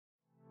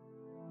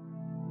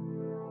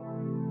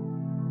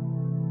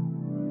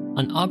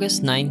On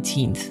August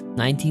 19th,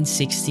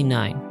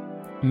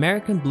 1969,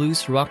 American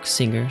blues rock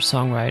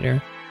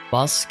singer-songwriter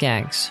Boz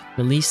Scaggs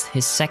released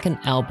his second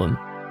album.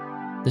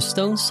 The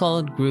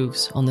stone-solid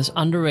grooves on this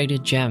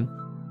underrated gem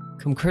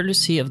come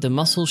courtesy of the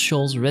Muscle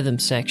Shoals rhythm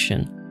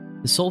section.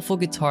 The soulful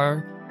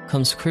guitar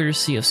comes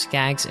courtesy of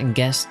Scaggs and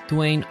guest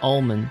Duane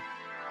Allman.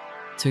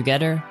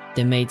 Together,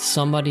 they made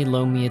Somebody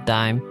Loan Me a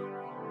Dime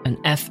an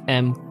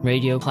FM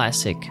radio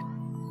classic.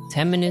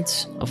 10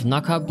 minutes of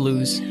knockout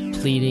blues,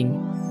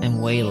 pleading,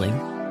 and wailing.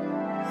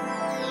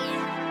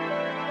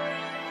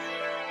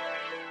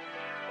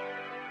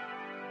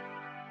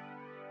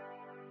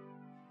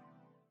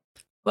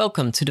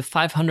 Welcome to the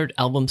 500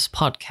 Albums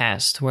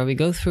podcast, where we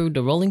go through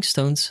the Rolling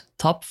Stones'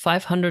 top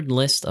 500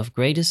 list of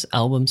greatest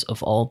albums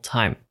of all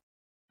time,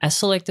 as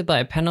selected by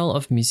a panel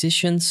of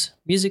musicians,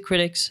 music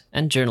critics,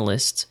 and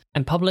journalists,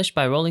 and published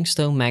by Rolling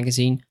Stone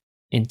magazine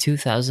in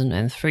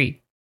 2003.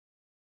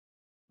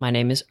 My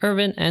name is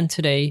Erwin, and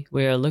today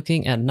we are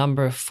looking at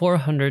number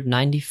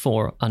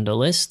 494 on the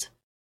list,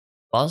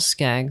 Boz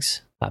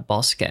Scaggs by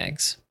Boz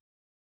Scaggs.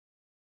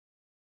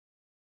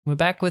 We're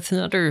back with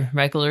another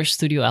regular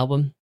studio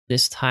album,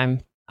 this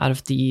time out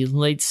of the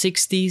late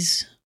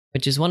 60s,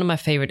 which is one of my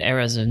favorite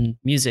eras in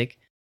music.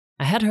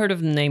 I had heard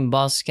of the name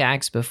Boz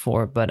Scaggs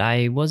before, but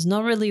I was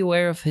not really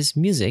aware of his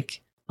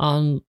music.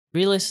 On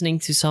re-listening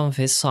to some of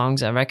his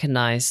songs, I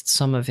recognized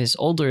some of his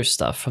older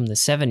stuff from the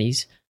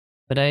 70s,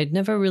 but I had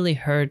never really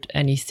heard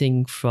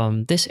anything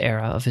from this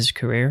era of his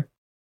career.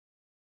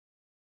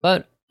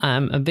 But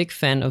I'm a big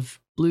fan of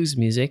blues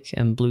music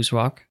and blues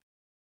rock,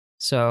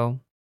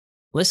 so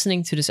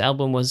listening to this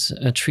album was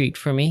a treat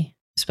for me,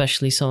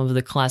 especially some of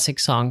the classic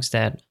songs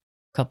that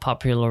got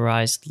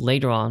popularized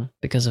later on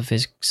because of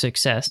his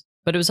success.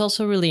 But it was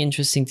also really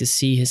interesting to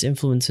see his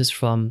influences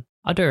from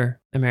other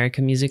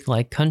American music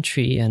like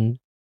country and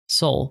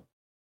soul.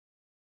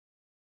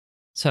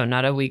 So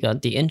now that we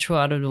got the intro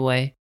out of the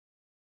way,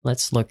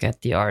 let's look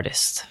at the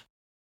artist.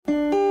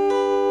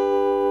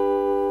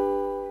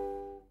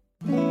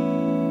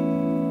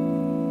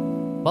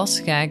 Boz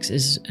Scaggs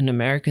is an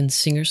American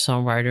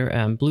singer-songwriter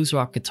and blues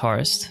rock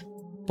guitarist,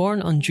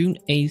 born on June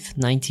 8,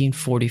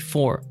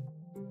 1944,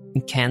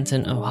 in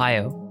Canton,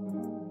 Ohio.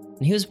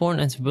 And he was born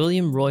as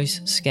William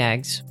Royce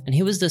Scaggs, and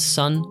he was the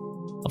son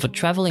of a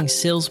traveling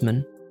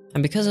salesman,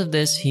 and because of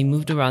this, he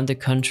moved around the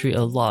country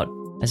a lot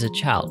as a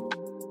child.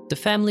 The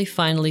family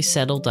finally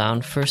settled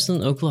down first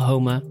in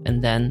Oklahoma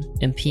and then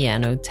in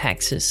Piano,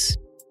 Texas.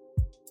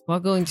 While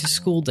going to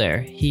school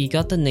there, he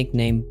got the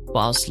nickname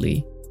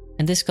Bosley,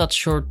 and this got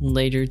shortened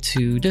later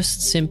to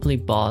just simply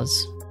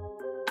Boz.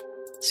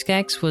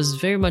 Scaggs was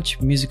very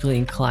much musically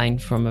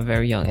inclined from a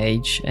very young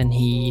age, and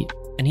he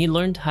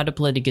learned how to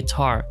play the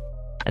guitar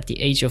at the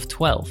age of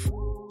 12.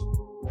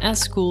 At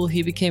school,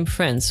 he became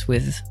friends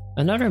with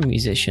another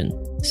musician,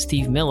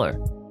 Steve Miller,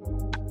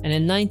 and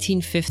in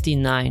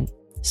 1959,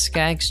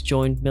 Scaggs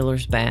joined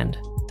Miller's band,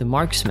 The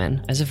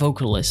Marksmen, as a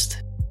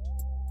vocalist.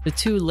 The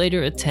two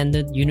later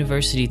attended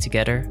university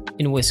together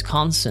in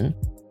Wisconsin,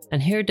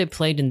 and here they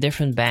played in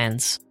different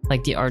bands,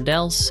 like the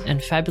Ardells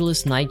and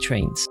Fabulous Night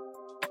Trains.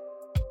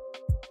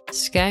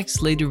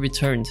 Scaggs later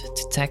returned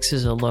to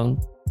Texas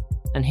alone,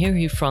 and here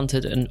he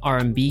fronted an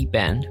R&B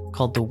band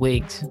called The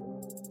Wigs.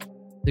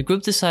 The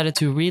group decided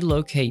to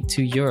relocate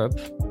to Europe,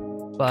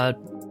 but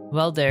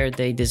while there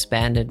they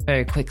disbanded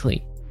very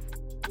quickly.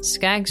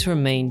 Scaggs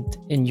remained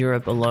in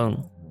Europe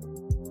alone,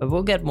 but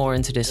we'll get more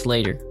into this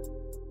later.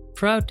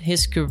 Throughout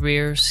his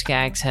career,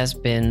 Scaggs has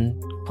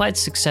been quite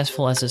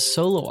successful as a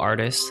solo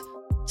artist,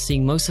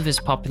 seeing most of his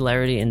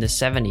popularity in the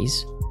 70s.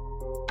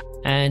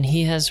 And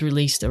he has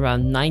released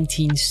around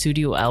 19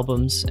 studio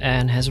albums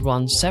and has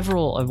won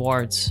several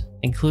awards,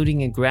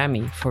 including a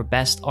Grammy for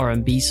Best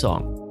R&B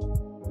Song.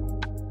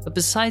 But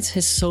besides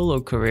his solo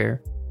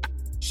career,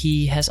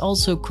 he has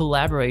also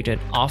collaborated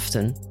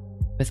often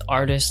with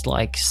artists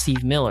like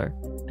Steve Miller,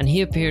 and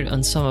he appeared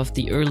on some of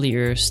the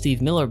earlier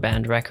Steve Miller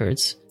Band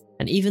records,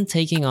 and even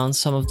taking on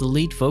some of the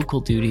lead vocal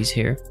duties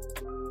here.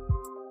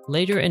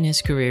 Later in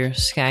his career,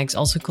 Scaggs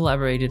also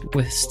collaborated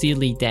with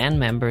Steely Dan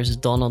members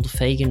Donald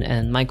Fagen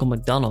and Michael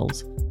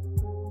McDonald,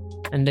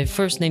 and they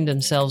first named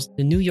themselves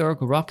the New York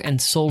Rock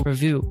and Soul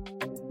Revue,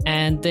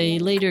 and they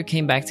later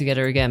came back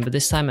together again, but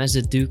this time as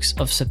the Dukes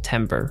of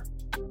September.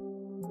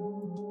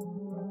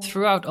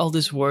 Throughout all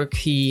this work,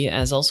 he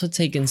has also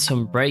taken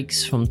some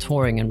breaks from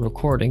touring and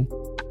recording.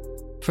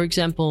 For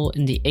example,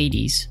 in the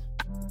 80s,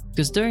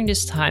 because during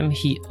this time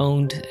he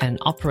owned and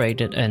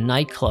operated a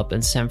nightclub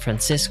in San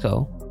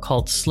Francisco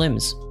called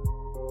Slim's,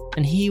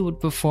 and he would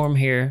perform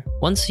here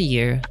once a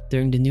year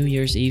during the New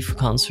Year's Eve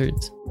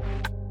concert.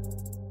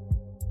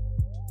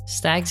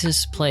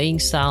 Scaggs' playing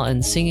style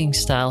and singing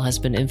style has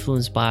been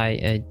influenced by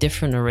a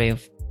different array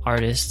of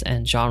artists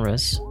and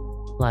genres,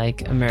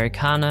 like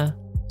Americana,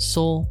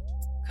 soul,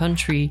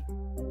 country,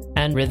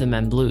 and rhythm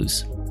and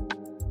blues.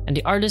 And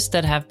the artists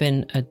that have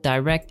been a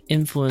direct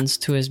influence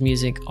to his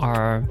music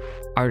are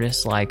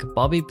artists like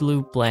Bobby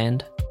Blue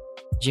Bland,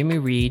 Jimmy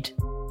Reed,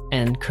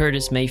 and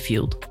Curtis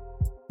Mayfield.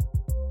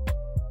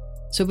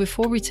 So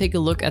before we take a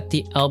look at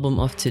the album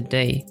of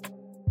today,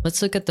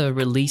 let's look at the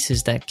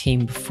releases that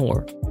came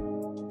before.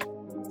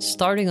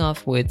 Starting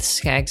off with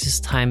Skaggs'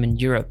 time in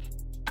Europe.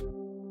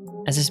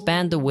 As his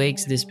band The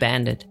Whigs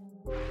disbanded,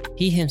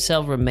 he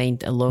himself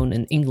remained alone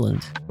in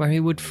England, where he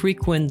would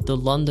frequent the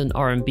London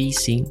R&B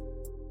scene.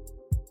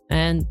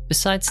 And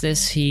besides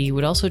this, he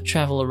would also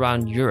travel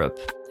around Europe,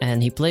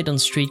 and he played on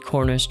street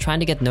corners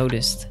trying to get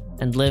noticed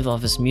and live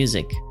off his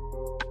music.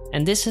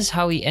 And this is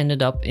how he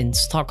ended up in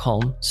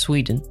Stockholm,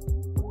 Sweden.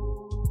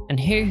 And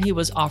here he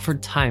was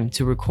offered time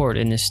to record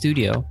in the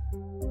studio.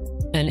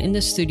 And in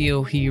the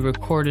studio, he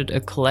recorded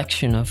a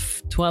collection of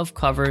 12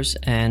 covers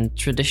and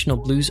traditional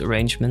blues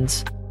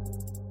arrangements.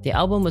 The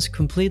album was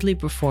completely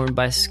performed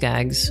by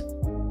Skaggs,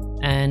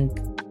 and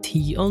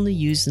he only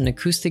used an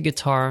acoustic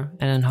guitar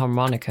and a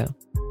harmonica.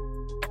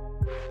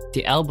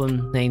 The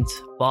album, named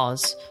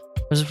Boz,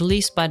 was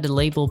released by the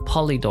label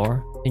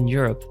Polydor in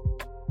Europe,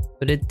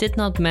 but it did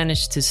not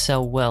manage to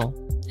sell well,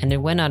 and it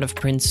went out of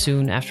print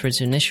soon after its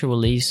initial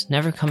release,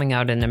 never coming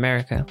out in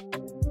America.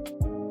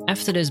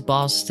 After this,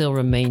 Boz still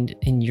remained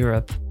in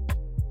Europe,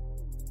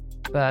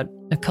 but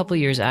a couple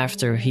years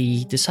after,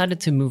 he decided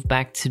to move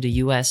back to the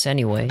US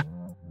anyway,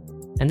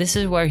 and this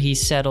is where he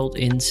settled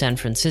in San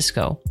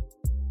Francisco.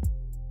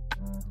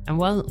 And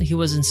while he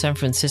was in San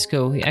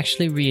Francisco, he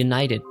actually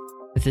reunited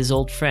with his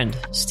old friend,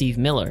 Steve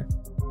Miller,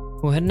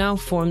 who had now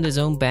formed his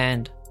own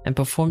band and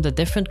performed at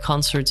different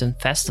concerts and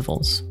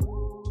festivals.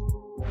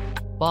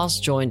 Boz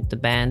joined the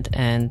band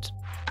and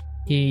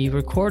he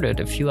recorded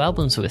a few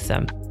albums with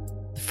them.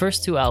 The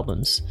first two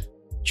albums,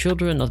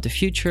 Children of the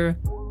Future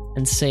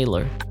and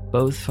Sailor,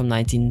 both from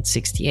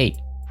 1968.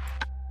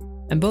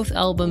 And both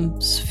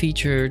albums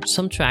featured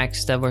some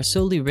tracks that were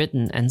solely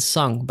written and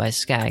sung by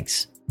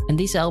Skaggs. And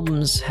these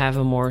albums have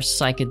a more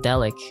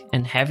psychedelic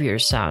and heavier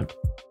sound.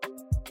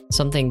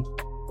 Something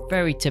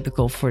very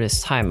typical for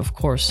this time, of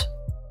course.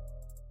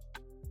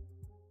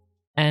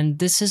 And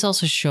this is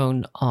also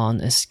shown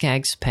on a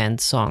Skaggs penned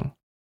song,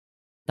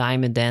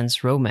 Diamond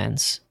Dance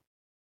Romance,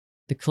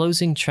 the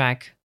closing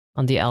track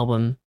on the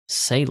album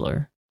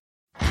Sailor.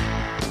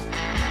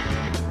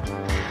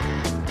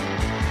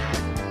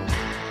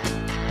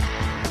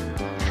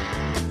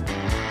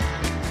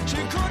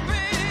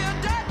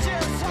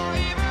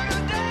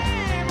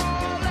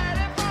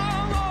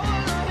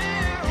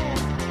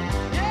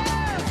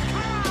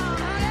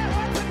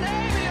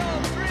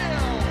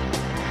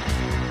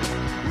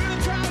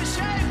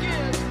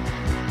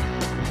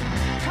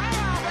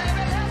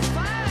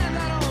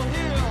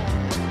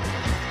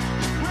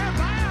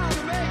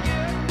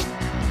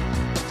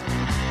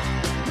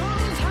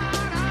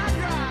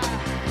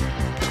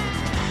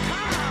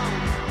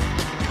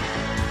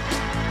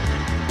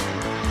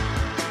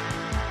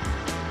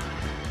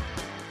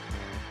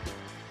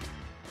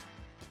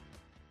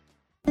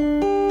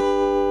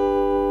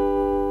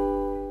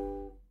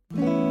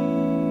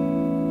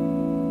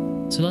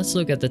 So let's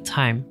look at the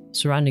time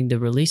surrounding the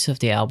release of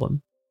the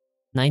album,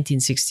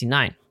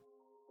 1969.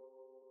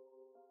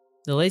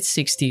 The late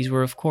 60s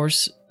were of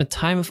course a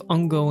time of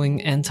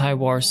ongoing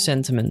anti-war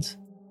sentiment,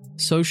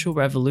 social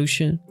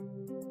revolution,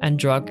 and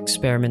drug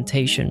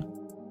experimentation,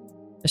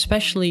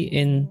 especially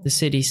in the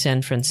city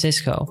San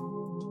Francisco,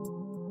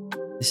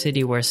 the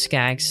city where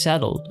Skaggs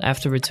settled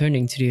after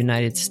returning to the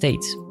United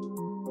States.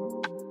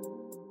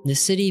 The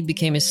city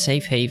became a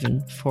safe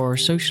haven for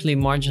socially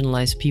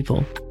marginalized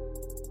people,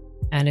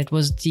 and it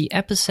was the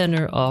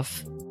epicenter of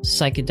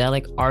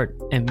psychedelic art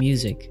and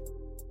music.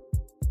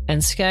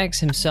 And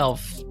Skaggs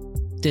himself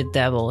did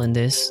dabble in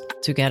this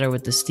together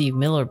with the Steve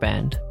Miller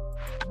Band,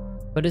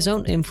 but his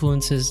own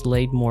influences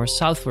laid more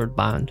southward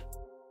bound.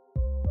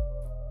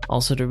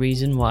 Also the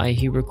reason why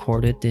he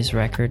recorded this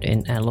record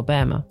in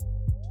Alabama.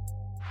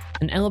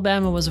 And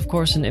Alabama was of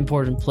course an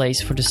important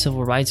place for the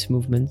civil rights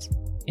movement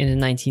in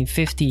the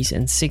 1950s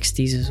and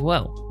 60s as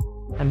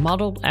well, and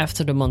modeled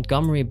after the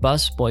Montgomery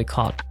bus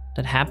boycott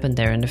that happened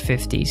there in the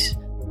 50s.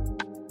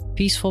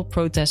 Peaceful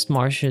protest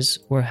marches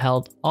were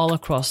held all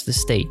across the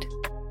state,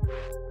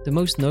 the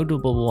most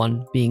notable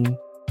one being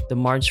the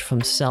March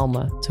from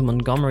Selma to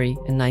Montgomery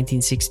in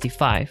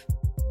 1965.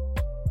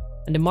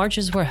 And the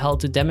marches were held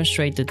to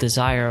demonstrate the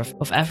desire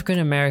of African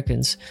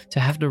Americans to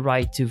have the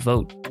right to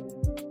vote,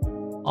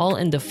 all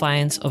in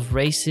defiance of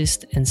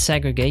racist and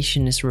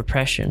segregationist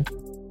repression.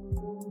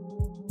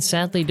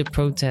 Sadly, the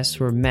protests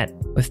were met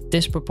with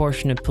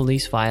disproportionate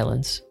police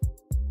violence,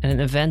 and an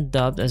event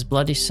dubbed as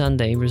Bloody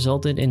Sunday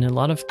resulted in a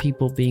lot of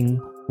people being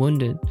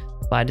wounded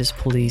by this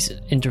police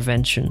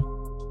intervention.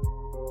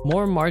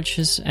 More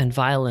marches and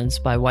violence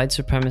by white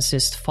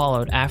supremacists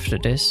followed after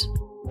this,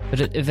 but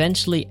it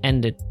eventually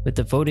ended with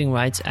the Voting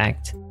Rights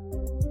Act.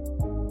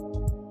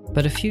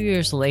 But a few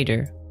years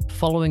later,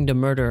 following the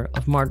murder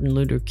of Martin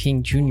Luther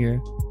King Jr.,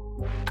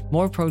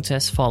 more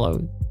protests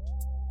followed,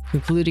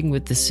 concluding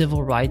with the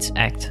Civil Rights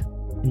Act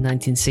in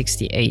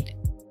 1968,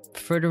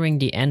 furthering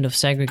the end of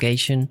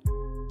segregation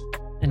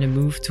and a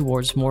move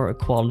towards more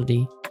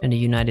equality in the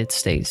United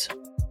States.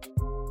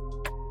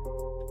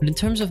 But in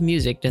terms of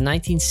music, the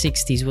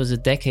 1960s was a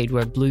decade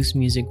where blues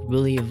music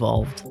really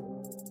evolved.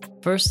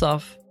 First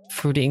off,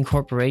 through the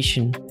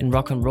incorporation in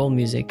rock and roll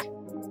music.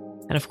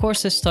 And of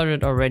course this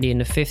started already in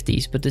the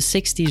 50s, but the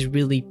 60s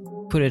really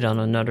put it on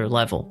another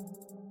level.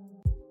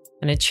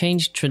 And it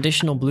changed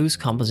traditional blues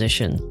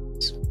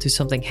compositions to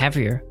something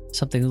heavier,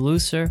 something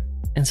looser,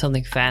 and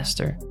something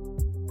faster.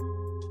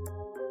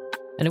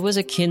 And it was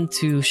akin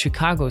to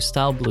Chicago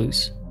style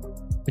blues,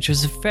 which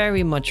was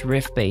very much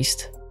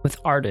riff-based, with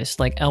artists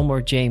like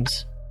Elmore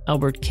James,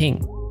 Albert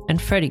King,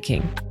 and Freddie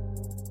King.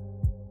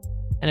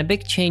 And a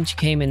big change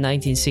came in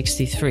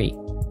 1963,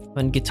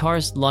 when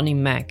guitarist Lonnie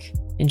Mack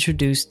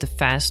introduced the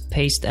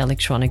fast-paced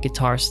electronic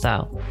guitar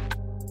style.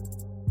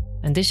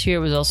 And this year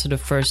was also the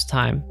first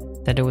time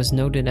that it was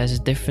noted as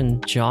a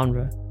different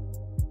genre,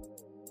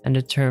 and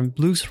the term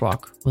blues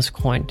rock was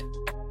coined.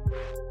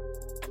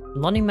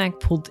 Lonnie Mack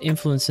pulled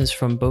influences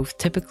from both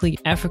typically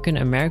African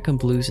American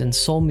blues and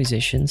soul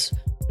musicians,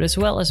 but as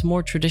well as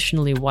more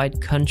traditionally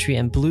white country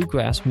and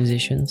bluegrass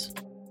musicians.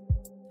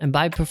 And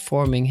by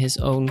performing his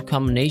own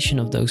combination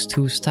of those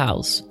two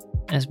styles,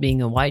 as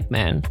being a white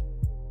man,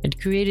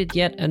 it created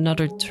yet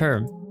another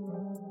term,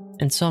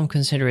 and some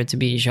consider it to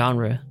be a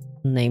genre,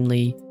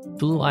 namely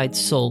blue-eyed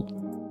soul.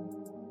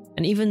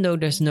 And even though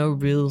there's no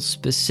real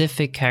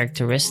specific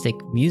characteristic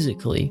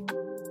musically,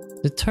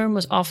 the term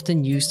was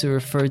often used to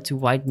refer to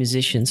white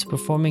musicians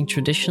performing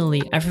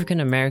traditionally African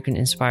American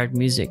inspired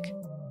music.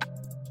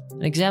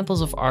 And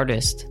examples of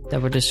artists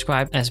that were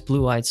described as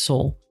blue-eyed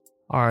soul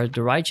are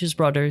the Righteous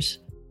Brothers,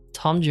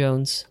 Tom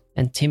Jones,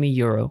 and Timmy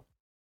Euro.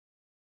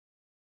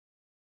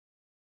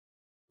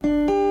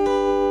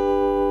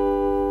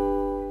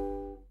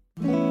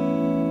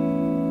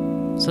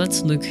 So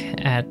let's look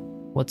at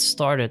what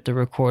started the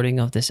recording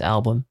of this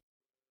album.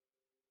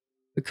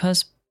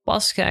 Because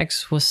Boz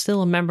Scaggs was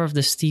still a member of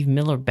the Steve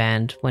Miller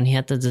Band when he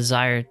had the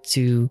desire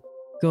to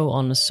go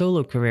on a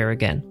solo career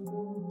again.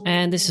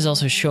 And this is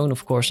also shown,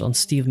 of course, on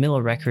Steve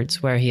Miller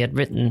Records, where he had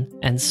written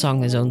and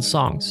sung his own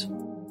songs.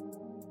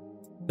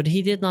 But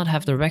he did not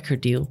have the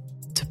record deal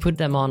to put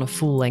them on a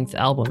full-length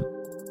album.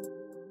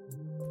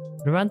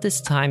 Around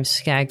this time,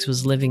 Scaggs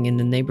was living in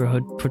the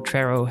neighborhood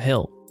Potrero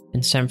Hill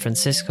in San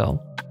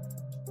Francisco.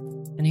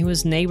 And he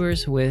was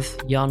neighbors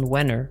with Jan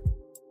Wenner,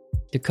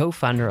 the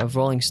co-founder of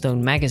Rolling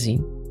Stone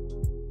magazine.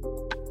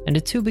 And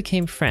the two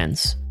became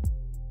friends,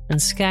 and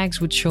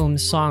Scaggs would show him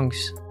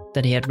songs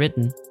that he had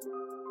written,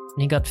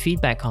 and he got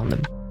feedback on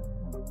them.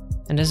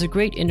 And there's a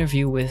great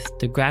interview with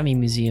the Grammy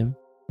Museum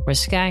where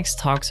Scaggs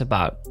talks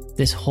about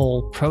this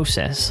whole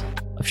process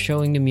of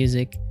showing the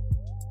music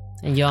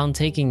and Jan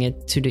taking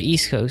it to the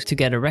East Coast to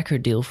get a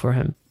record deal for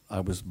him. I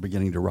was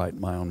beginning to write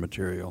my own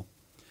material.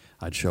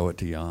 I'd show it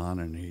to Jan,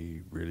 and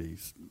he really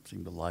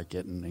seemed to like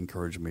it and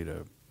encouraged me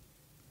to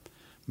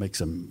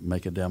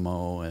make a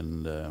demo.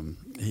 And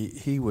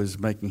he was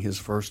making his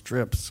first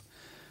trips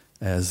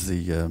as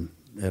the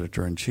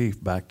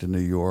editor-in-chief back to New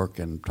York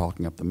and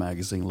talking up the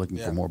magazine, looking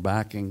for more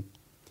backing.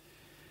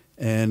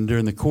 And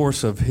during the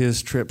course of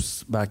his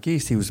trips back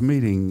east, he was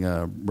meeting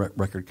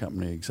record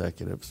company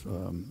executives,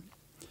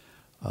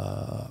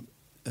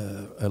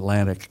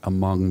 Atlantic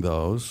among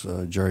those,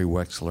 Jerry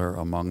Wexler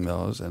among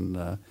those.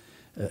 And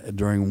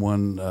during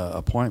one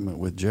appointment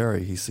with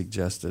Jerry, he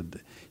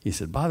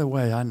said, by the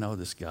way, I know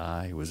this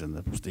guy who was in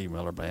the Steve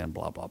Miller Band,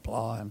 blah, blah,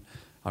 blah, and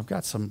I've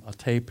got a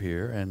tape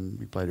here, and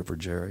we played it for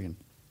Jerry,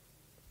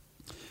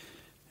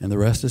 and the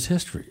rest is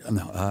history.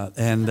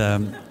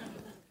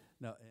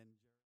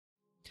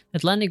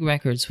 Atlantic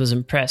Records was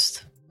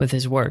impressed with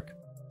his work,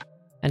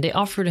 and they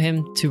offered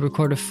him to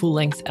record a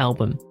full-length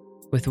album,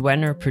 with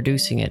Wenner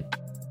producing it.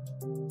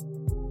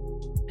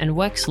 And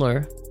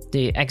Wexler,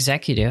 the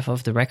executive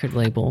of the record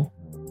label,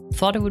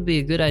 thought it would be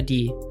a good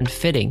idea and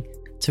fitting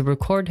to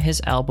record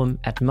his album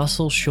at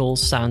Muscle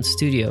Shoals Sound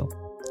Studio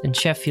in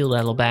Sheffield,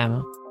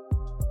 Alabama,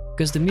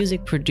 because the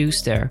music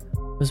produced there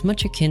was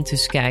much akin to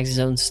Scaggs'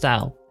 own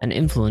style and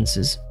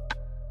influences.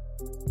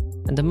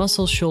 And the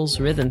Muscle Shoals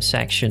rhythm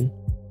section,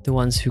 the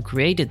ones who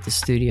created the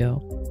studio,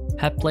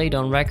 had played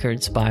on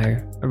records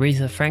by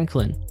Aretha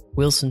Franklin,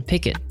 Wilson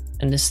Pickett,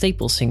 and the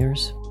Staple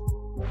Singers.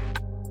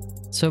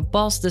 So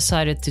Boz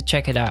decided to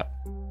check it out,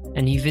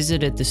 and he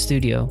visited the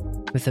studio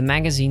with the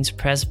magazine's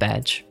press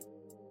badge.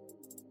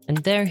 And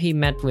there he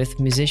met with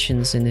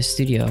musicians in the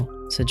studio,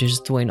 such as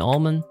Duane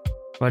Allman,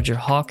 Roger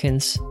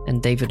Hawkins,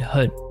 and David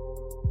Hood.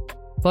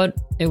 But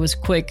it was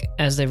quick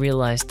as they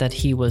realized that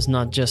he was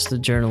not just a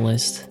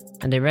journalist,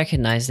 and they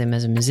recognized him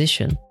as a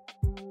musician.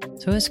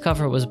 So his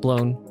cover was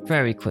blown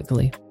very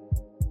quickly.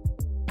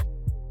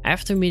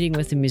 After meeting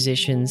with the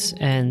musicians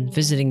and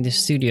visiting the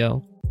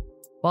studio,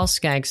 Boz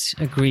Scaggs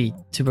agreed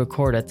to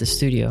record at the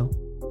studio,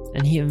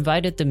 and he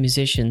invited the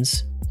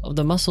musicians of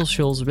the Muscle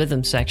Shoals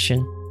rhythm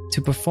section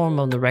to perform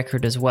on the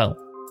record as well.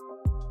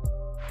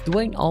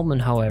 Duane Allman,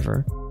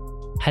 however,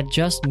 had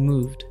just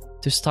moved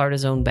to start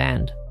his own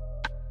band,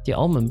 the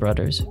Allman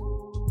Brothers,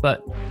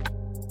 but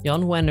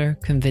Jan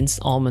Wenner convinced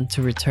Allman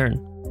to return,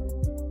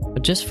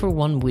 but just for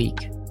 1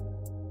 week.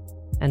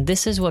 And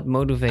this is what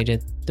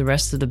motivated the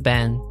rest of the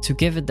band to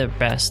give it their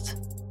best.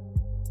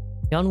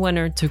 Jan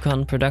Wenner took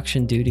on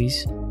production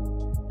duties,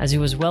 as he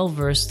was well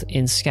versed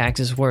in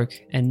Skaggs' work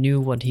and knew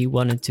what he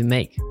wanted to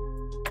make.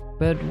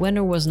 But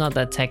Wenner was not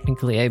that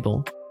technically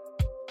able.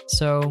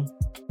 So,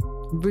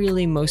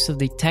 really most of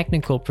the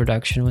technical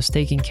production was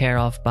taken care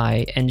of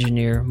by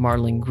engineer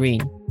Marlon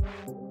Green.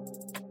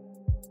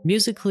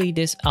 Musically,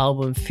 this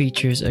album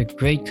features a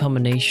great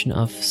combination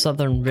of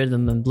southern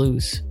rhythm and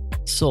blues,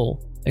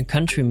 soul, and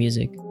country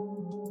music,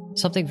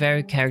 something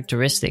very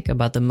characteristic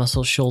about the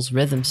Muscle Shoals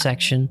rhythm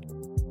section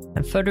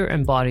and further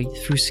embodied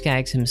through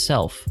Skaggs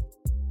himself.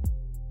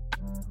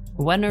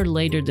 Wenner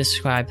later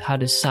described how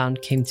the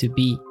sound came to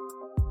be.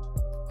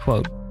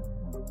 Quote,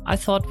 "I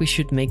thought we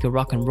should make a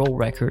rock and roll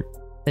record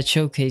that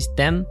showcased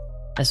them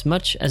as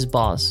much as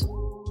Boz.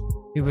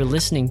 We were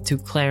listening to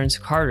Clarence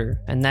Carter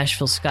and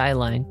Nashville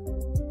Skyline,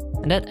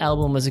 and that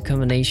album was a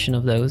combination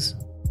of those."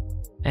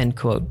 End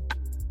quote.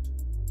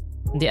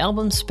 The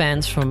album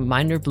spans from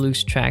minor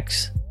blues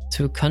tracks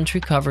to a country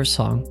cover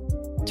song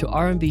to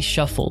R&B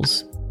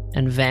shuffles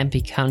and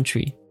vampy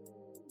country,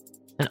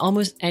 and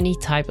almost any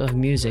type of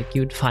music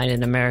you would find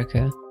in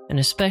America, and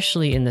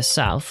especially in the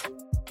South,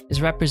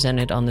 is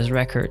represented on this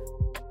record.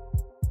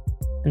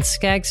 And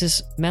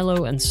Skaggs'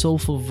 mellow and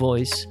soulful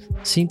voice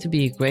seemed to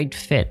be a great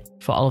fit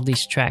for all of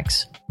these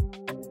tracks.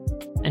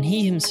 And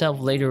he himself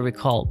later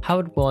recalled how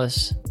it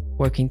was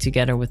working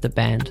together with the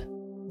band.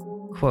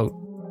 Quote,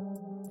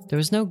 "There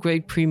was no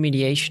great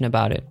premeditation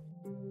about it.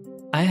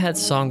 I had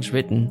songs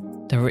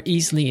written that were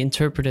easily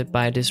interpreted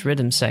by this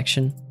rhythm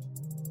section.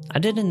 I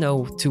didn't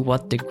know to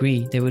what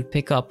degree they would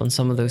pick up on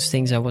some of those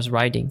things I was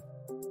writing,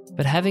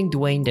 but having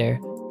Duane there,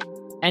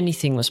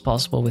 anything was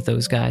possible with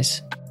those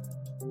guys.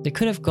 They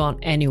could have gone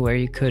anywhere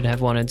you could have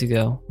wanted to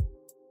go."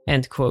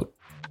 End quote.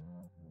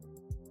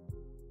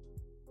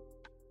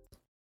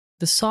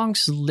 The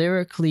songs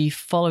lyrically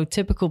follow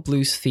typical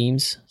blues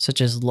themes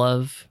such as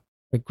love,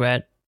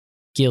 regret,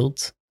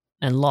 guilt,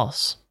 and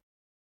loss.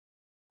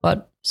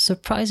 But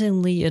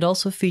surprisingly, it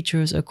also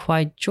features a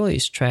quite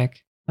joyous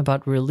track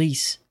about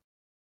release.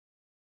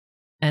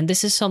 And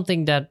this is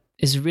something that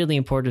is really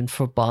important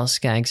for Boz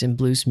Skaggs in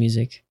blues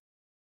music,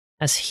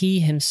 as he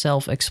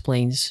himself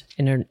explains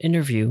in an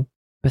interview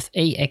with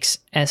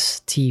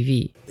AXS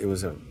TV. It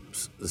was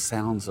the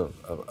sounds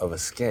of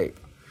escape.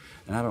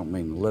 And I don't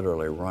mean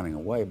literally running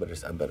away, but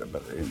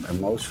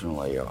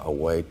emotionally a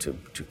way to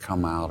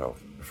come out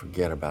of,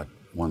 forget about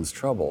one's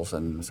troubles.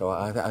 And so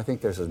I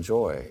think there's a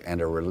joy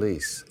and a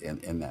release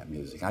in that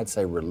music. I'd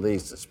say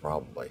release is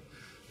probably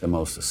the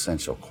most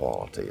essential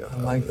quality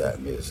of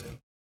that music.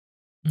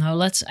 Now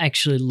let's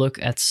actually look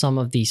at some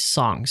of these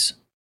songs.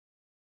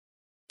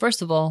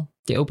 First of all,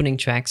 the opening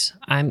tracks,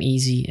 I'm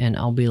Easy and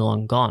I'll Be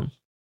Long Gone.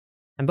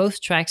 And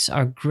both tracks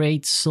are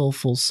great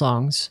soulful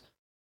songs,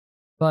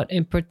 but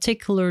in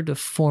particular the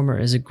former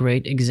is a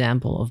great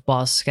example of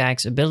Boz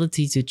Skaggs'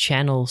 ability to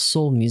channel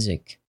soul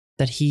music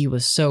that he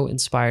was so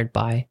inspired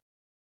by.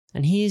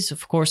 And he is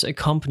of course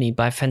accompanied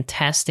by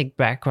fantastic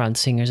background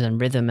singers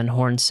and rhythm and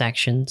horn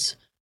sections,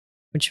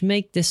 which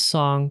make this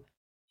song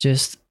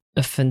just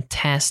a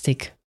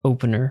fantastic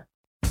opener.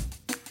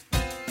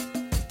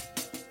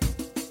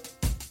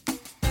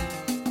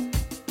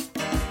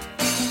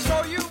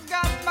 So you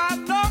got my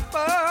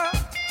number,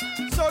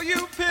 so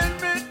you pin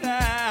me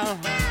down.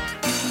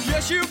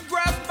 Yes, you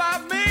grabbed my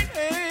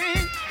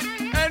meaning,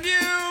 and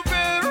you've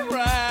been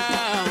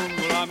around.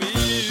 Well, I'm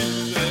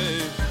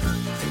easy.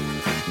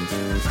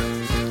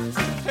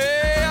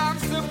 Hey, I'm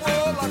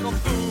simple like a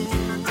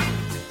fool.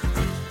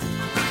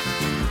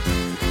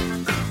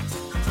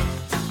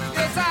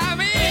 Yes,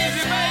 I'm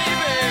easy,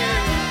 baby.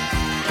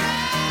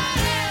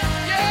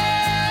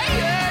 Yeah, yeah,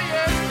 yeah,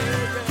 yeah.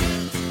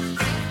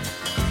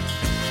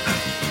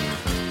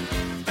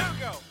 Here we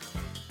go.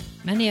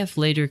 Many have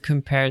later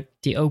compared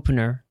the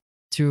opener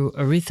to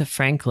Aretha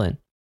Franklin,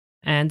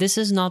 and this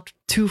is not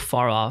too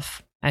far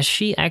off, as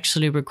she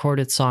actually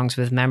recorded songs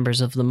with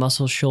members of the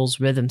Muscle Shoals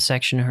rhythm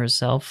section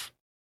herself.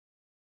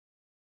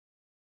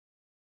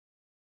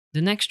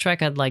 The next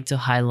track I'd like to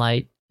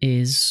highlight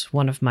is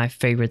one of my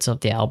favorites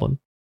of the album,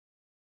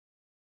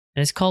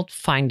 and it's called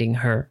Finding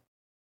Her.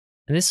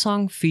 And this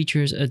song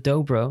features a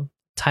dobro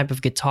type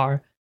of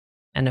guitar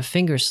and a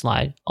finger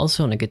slide,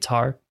 also on a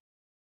guitar.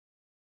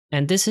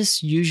 And this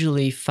is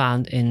usually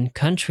found in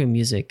country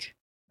music,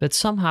 but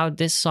somehow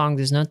this song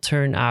does not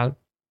turn out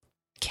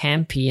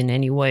campy in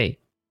any way.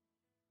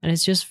 And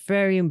it's just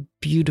very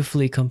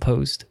beautifully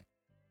composed.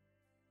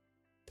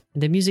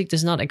 The music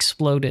does not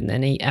explode in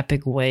any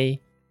epic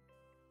way,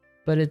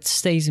 but it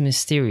stays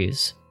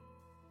mysterious,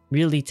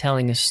 really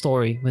telling a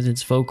story with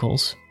its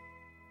vocals.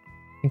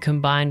 And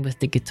combined with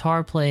the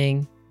guitar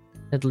playing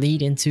that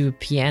lead into a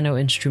piano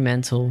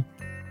instrumental,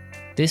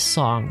 this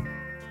song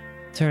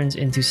turns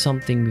into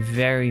something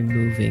very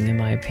moving in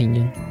my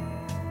opinion.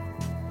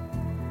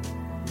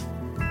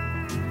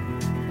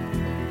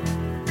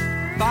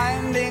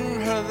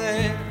 Finding her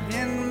there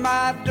in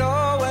my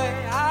doorway,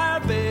 I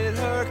bid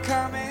her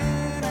come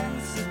in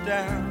and sit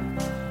down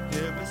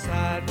here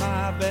beside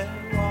my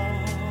bedroll.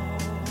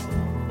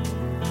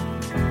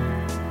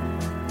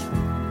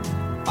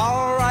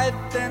 All right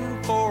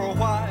then for a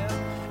while,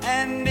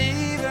 and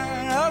even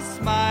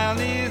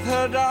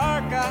the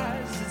dark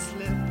eyes that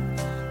slip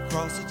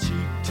across the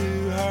cheek to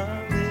her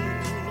lip.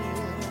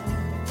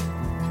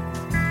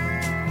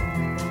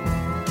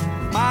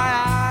 My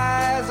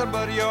eyes are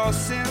but your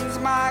sins,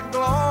 my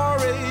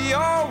glory,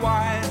 your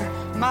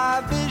wine,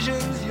 my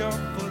visions, your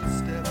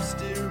footsteps,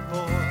 dear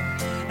boy,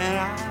 and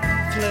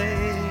I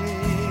fled.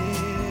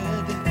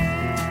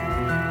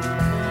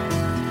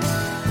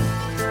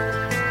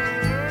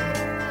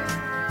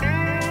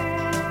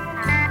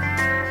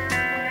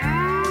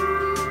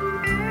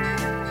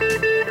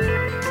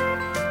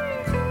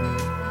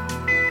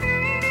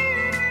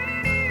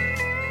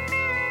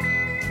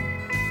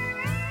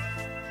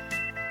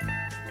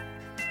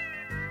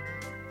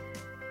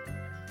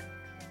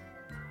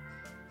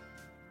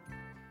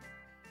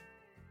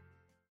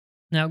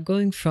 Now,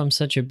 going from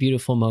such a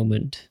beautiful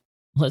moment,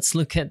 let's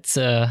look at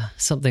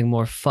something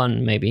more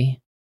fun,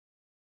 maybe.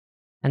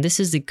 And this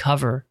is the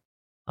cover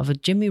of a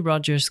Jimmie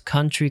Rodgers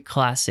country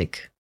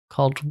classic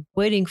called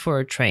Waiting for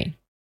a Train.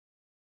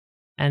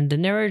 And the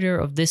narrator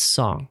of this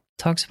song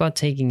talks about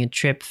taking a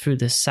trip through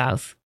the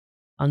South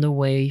on the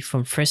way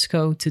from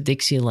Frisco to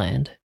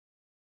Dixieland.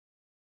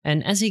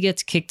 And as he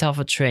gets kicked off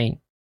a train,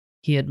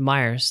 he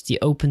admires the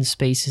open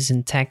spaces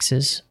in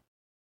Texas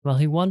while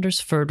he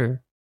wanders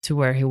further to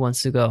where he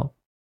wants to go.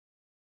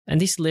 And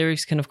these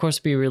lyrics can of course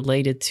be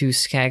related to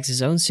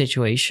Skaggs' own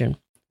situation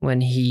when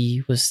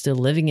he was still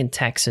living in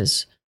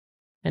Texas,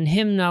 and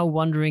him now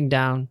wandering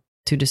down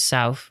to the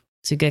South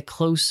to get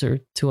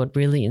closer to what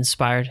really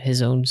inspired his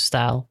own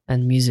style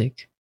and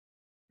music,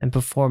 and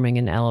performing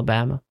in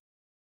Alabama.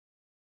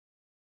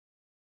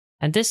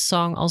 And this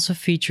song also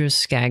features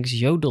Skaggs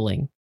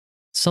yodeling,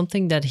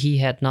 something that he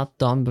had not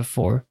done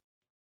before,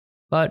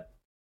 but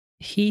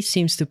he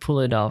seems to pull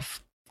it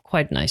off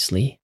quite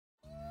nicely.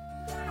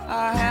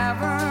 I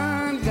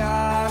haven't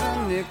got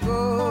a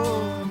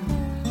nickel,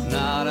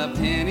 not a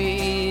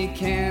penny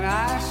can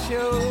I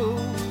show.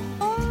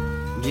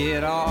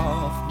 Get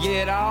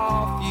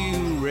off,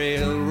 you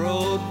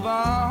railroad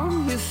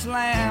bum. You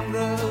slammed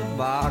the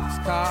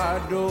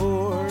boxcar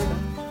door.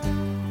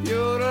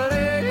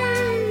 Yodeling,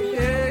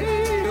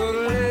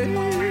 yodeling.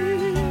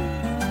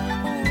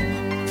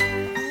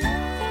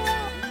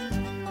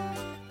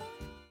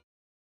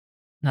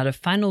 Now, the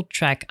final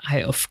track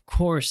I of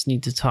course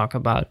need to talk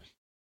about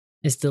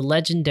is the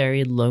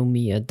legendary Loan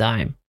Me a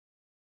Dime.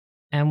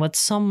 And what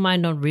some might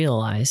not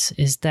realize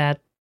is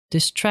that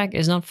this track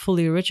is not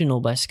fully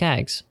original by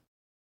Skaggs.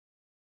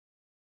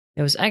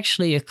 It was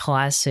actually a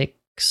classic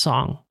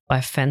song by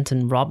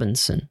Fenton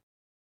Robinson.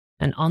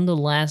 And on the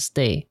last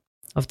day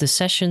of the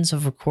sessions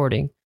of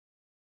recording,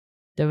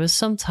 there was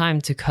some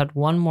time to cut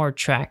one more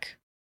track,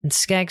 and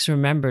Skaggs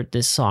remembered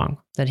this song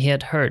that he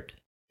had heard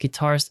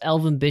guitarist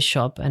Elvin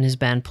Bishop and his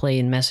band play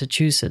in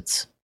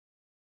Massachusetts,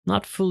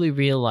 not fully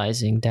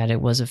realizing that it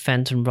was a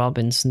Fenton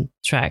Robinson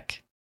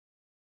track.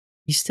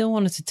 He still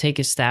wanted to take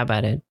a stab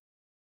at it.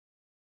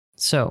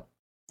 So,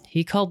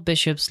 he called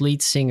Bishop's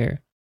lead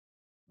singer,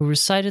 who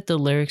recited the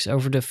lyrics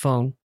over the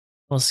phone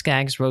while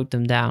Skaggs wrote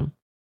them down.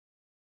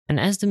 And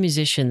as the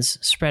musicians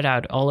spread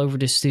out all over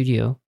the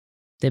studio,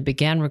 they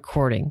began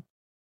recording.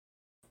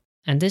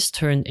 And this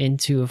turned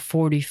into a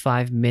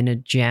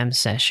 45-minute jam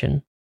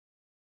session.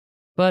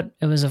 But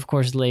it was of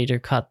course later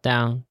cut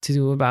down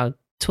to about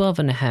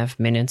 12.5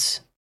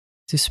 minutes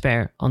to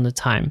spare on the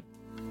time.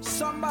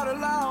 Somebody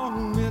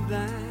loan me a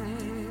dime.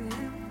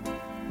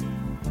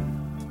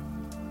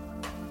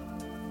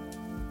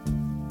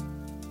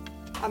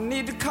 I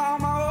need to call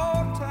my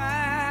old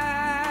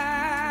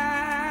time.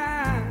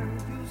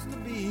 Used to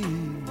be.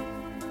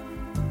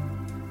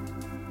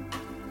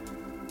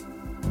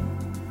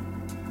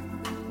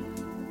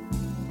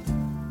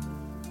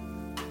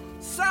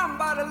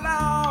 Somebody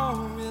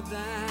loan me a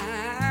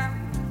dime.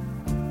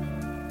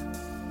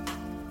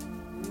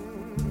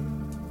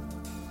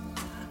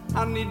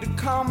 I need to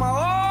call my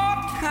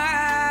old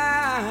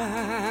time.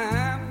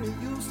 It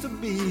used to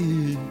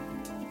be.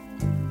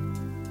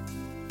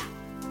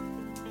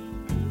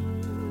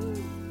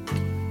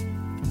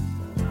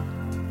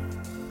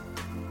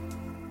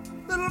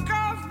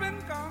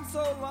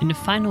 In the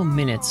final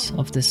minutes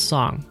of this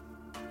song,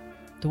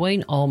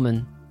 Duane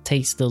Allman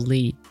takes the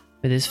lead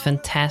with his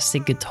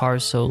fantastic guitar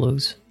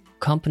solos,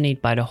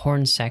 accompanied by the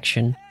horn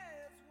section,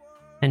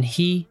 and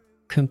he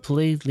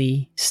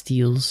completely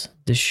steals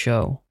the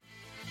show.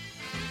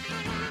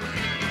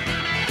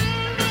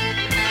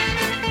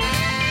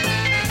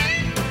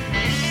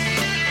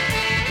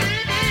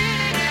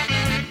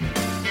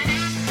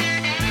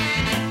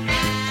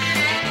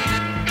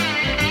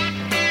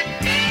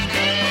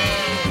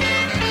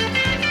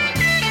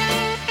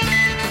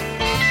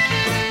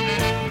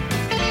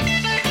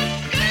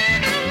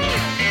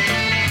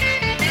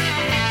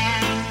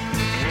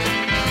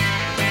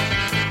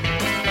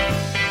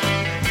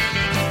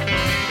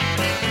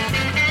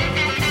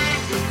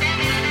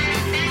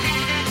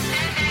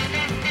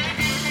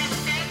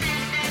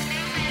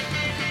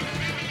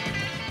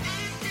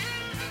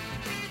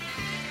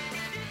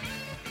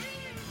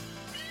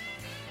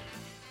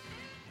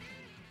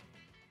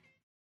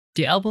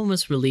 The album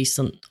was released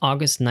on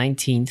August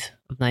 19th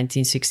of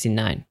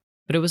 1969,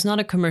 but it was not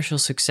a commercial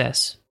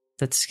success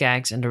that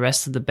Skaggs and the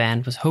rest of the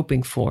band was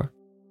hoping for.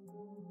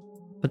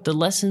 But the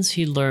lessons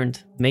he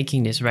learned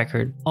making this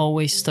record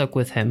always stuck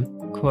with him.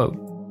 Quote,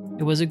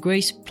 "It was a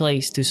great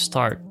place to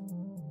start.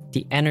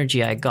 The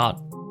energy I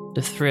got,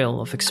 the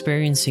thrill of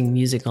experiencing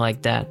music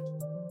like that,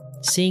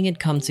 seeing it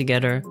come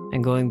together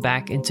and going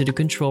back into the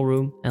control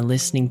room and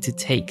listening to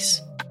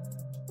takes.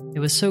 It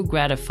was so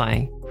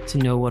gratifying to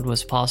know what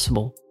was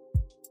possible.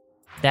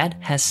 That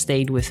has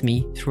stayed with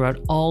me throughout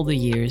all the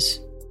years.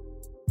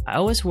 I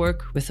always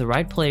work with the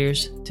right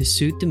players to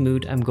suit the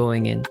mood I'm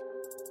going in.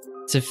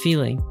 It's a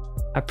feeling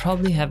I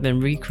probably have been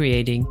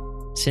recreating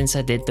since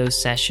I did those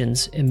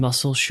sessions in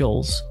Muscle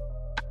Shoals."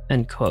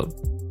 End quote.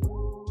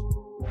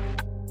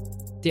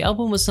 The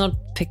album was not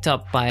picked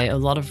up by a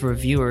lot of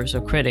reviewers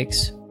or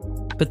critics,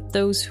 but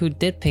those who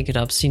did pick it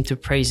up seemed to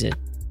praise it.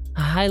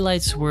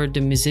 Highlights were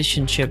the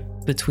musicianship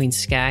between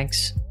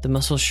Skaggs, the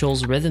Muscle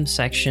Shoals rhythm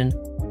section,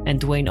 and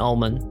Duane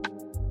Allman.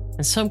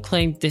 And some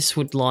claimed this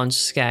would launch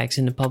Skaggs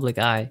in the public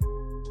eye,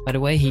 by the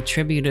way he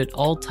tributed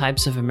all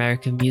types of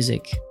American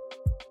music.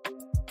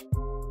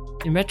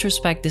 In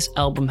retrospect, this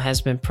album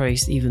has been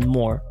praised even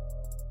more,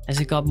 as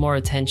it got more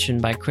attention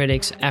by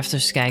critics after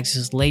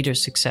Skaggs' later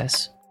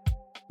success.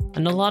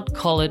 And a lot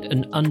call it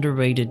an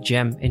underrated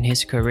gem in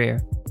his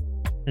career,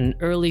 and an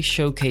early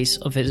showcase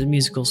of his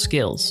musical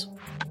skills.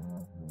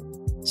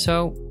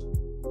 So,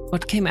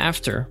 what came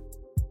after?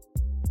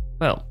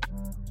 Well,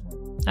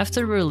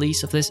 after the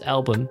release of this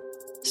album,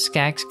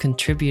 Skaggs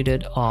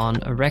contributed on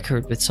a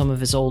record with some of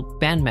his old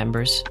band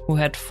members who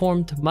had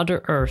formed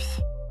Mother Earth.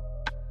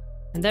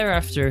 And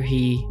thereafter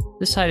he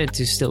decided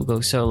to still go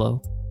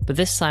solo, but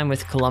this time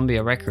with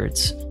Columbia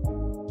Records.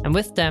 And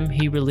with them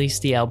he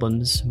released the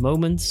albums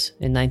Moments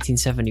in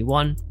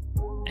 1971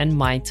 and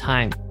My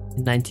Time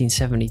in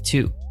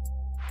 1972.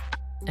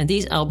 And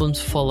these albums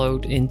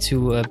followed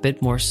into a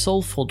bit more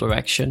soulful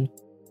direction.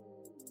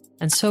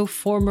 And so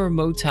former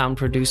Motown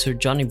producer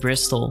Johnny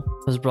Bristol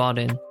was brought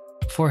in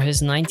for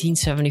his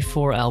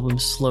 1974 album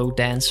Slow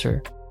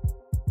Dancer.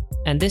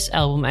 And this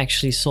album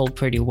actually sold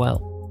pretty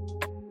well.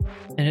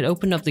 And it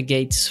opened up the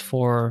gates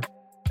for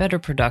better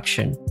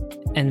production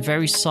and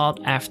very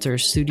sought after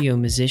studio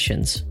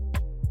musicians.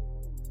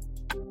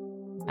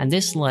 And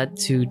this led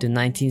to the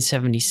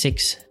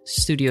 1976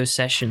 studio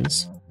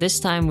sessions,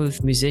 this time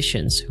with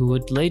musicians who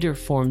would later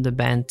form the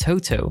band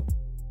Toto.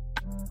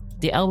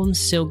 The album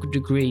Silk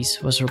Degrees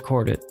was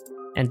recorded,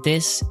 and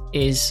this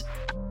is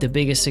the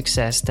biggest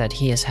success that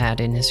he has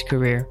had in his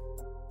career,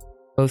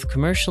 both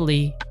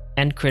commercially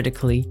and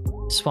critically,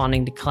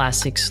 spawning the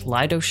classics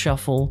Lido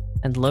Shuffle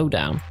and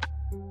Lowdown.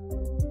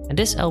 And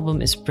this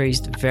album is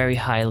praised very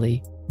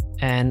highly,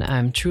 and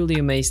I'm truly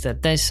amazed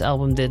that this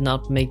album did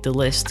not make the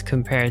list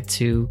compared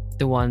to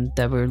the one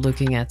that we're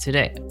looking at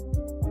today.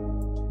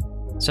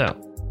 So,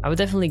 I would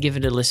definitely give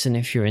it a listen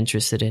if you're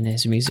interested in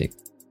his music.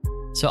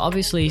 So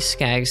obviously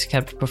Skaggs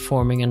kept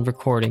performing and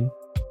recording,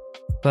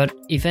 but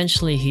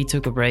eventually he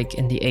took a break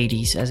in the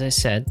 80s, as I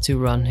said, to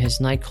run his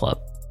nightclub.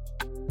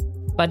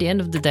 By the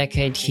end of the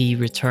decade he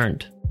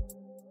returned,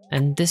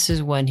 and this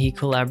is when he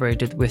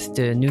collaborated with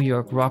the New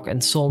York Rock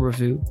and Soul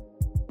Revue.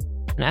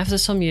 And after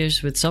some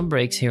years with some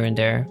breaks here and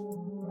there,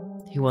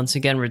 he once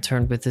again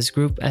returned with his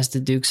group as the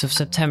Dukes of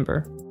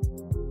September.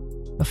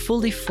 A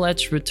fully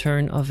fledged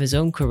return of his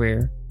own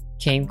career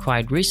came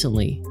quite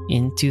recently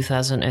in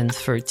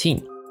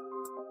 2013.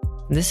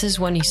 This is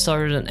when he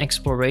started an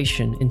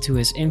exploration into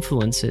his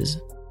influences,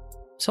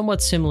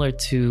 somewhat similar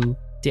to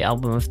the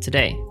album of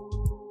today.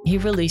 He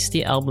released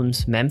the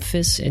albums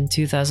Memphis in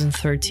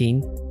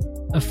 2013,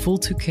 A Fool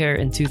to Care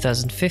in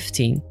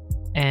 2015,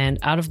 and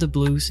Out of the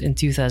Blues in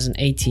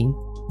 2018.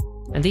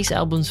 And these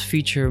albums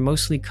feature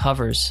mostly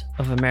covers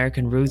of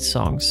American roots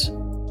songs,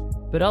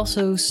 but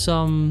also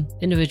some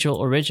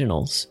individual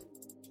originals,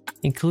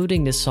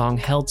 including the song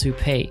Hell to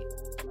Pay,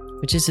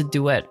 which is a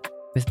duet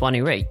with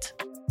Bonnie Raitt.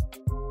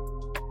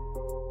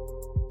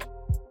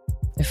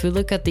 If we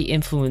look at the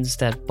influence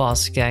that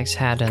Boz Skaggs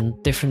had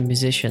on different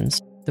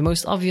musicians, the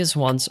most obvious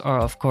ones are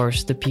of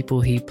course the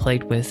people he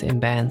played with in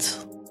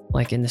bands,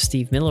 like in the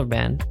Steve Miller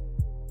Band,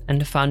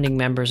 and the founding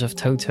members of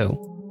Toto.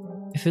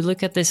 If we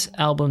look at this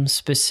album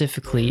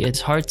specifically,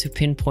 it's hard to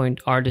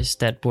pinpoint artists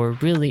that were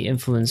really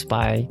influenced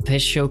by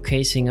his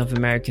showcasing of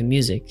American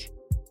music.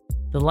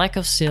 The lack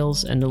of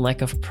sales and the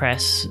lack of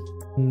press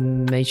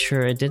made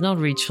sure it did not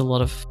reach a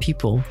lot of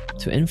people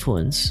to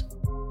influence.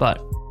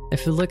 But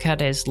if we look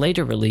at his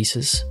later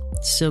releases,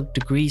 Silk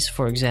Degrees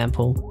for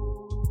example,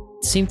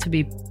 seemed to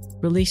be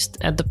released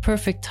at the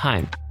perfect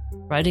time,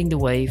 riding the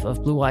wave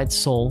of Blue-Eyed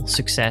Soul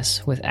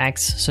success with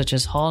acts such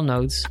as Hall &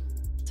 Oates,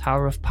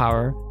 Tower of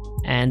Power,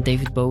 and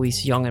David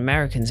Bowie's Young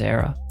Americans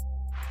era.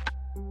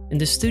 In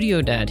the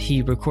studio that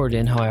he recorded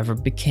in, however,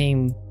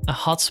 became a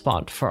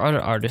hotspot for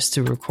other artists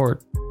to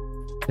record,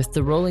 with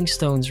the Rolling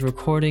Stones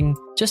recording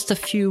just a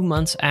few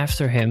months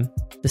after him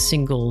the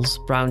singles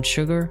Brown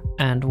Sugar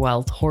and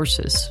Wild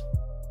Horses.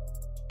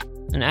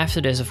 And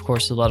after this, of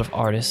course, a lot of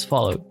artists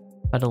followed,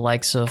 by the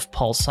likes of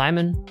Paul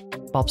Simon,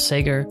 Bob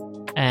Seger,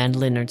 and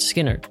Lynyrd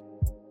Skynyrd.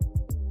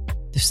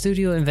 The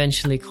studio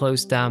eventually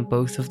closed down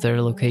both of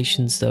their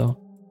locations though,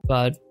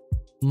 but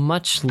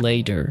much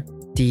later,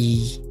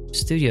 the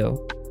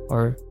studio,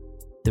 or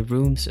the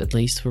rooms at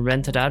least, were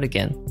rented out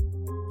again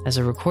as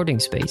a recording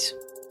space.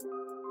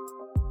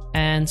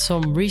 And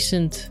some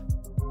recent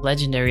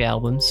legendary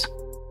albums,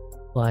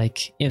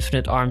 like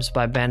Infinite Arms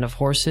by Band of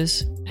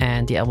Horses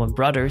and the album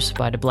Brothers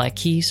by the Black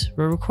Keys,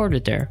 were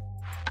recorded there.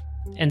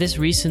 And this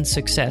recent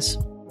success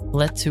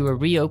led to a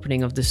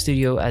reopening of the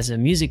studio as a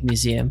music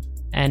museum,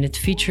 and it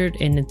featured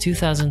in a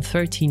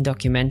 2013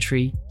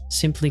 documentary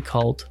simply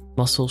called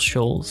Muscle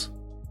Shoals.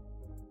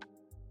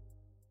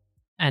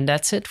 And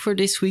that's it for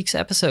this week's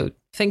episode.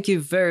 Thank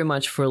you very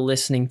much for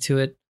listening to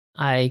it.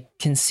 I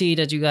can see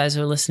that you guys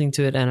are listening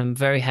to it, and I'm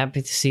very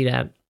happy to see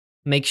that.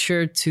 Make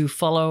sure to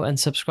follow and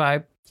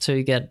subscribe so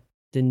you get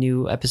the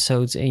new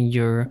episodes in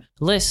your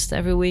list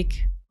every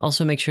week.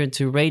 Also, make sure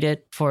to rate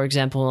it, for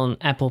example, on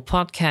Apple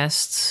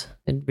Podcasts.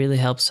 It really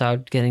helps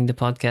out getting the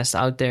podcast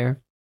out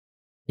there.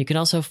 You can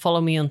also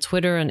follow me on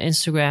Twitter and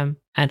Instagram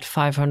at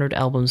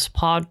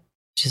 500albumspod,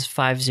 which is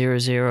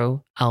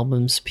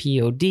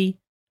 500albumspod.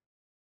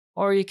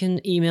 Or you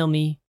can email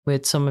me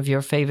with some of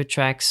your favorite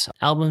tracks,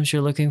 albums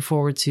you're looking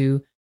forward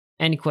to,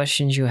 any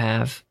questions you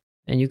have.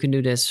 And you can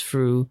do this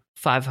through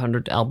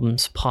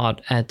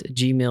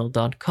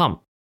 500albumspod@gmail.com.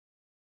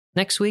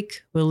 Next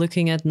week, we're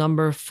looking at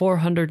number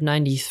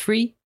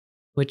 493,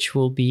 which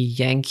will be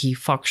Yankee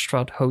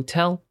Foxtrot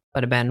Hotel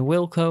by the band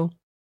Wilco.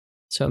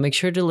 So make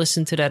sure to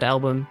listen to that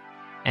album,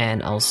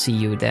 and I'll see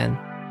you then.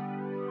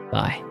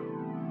 Bye.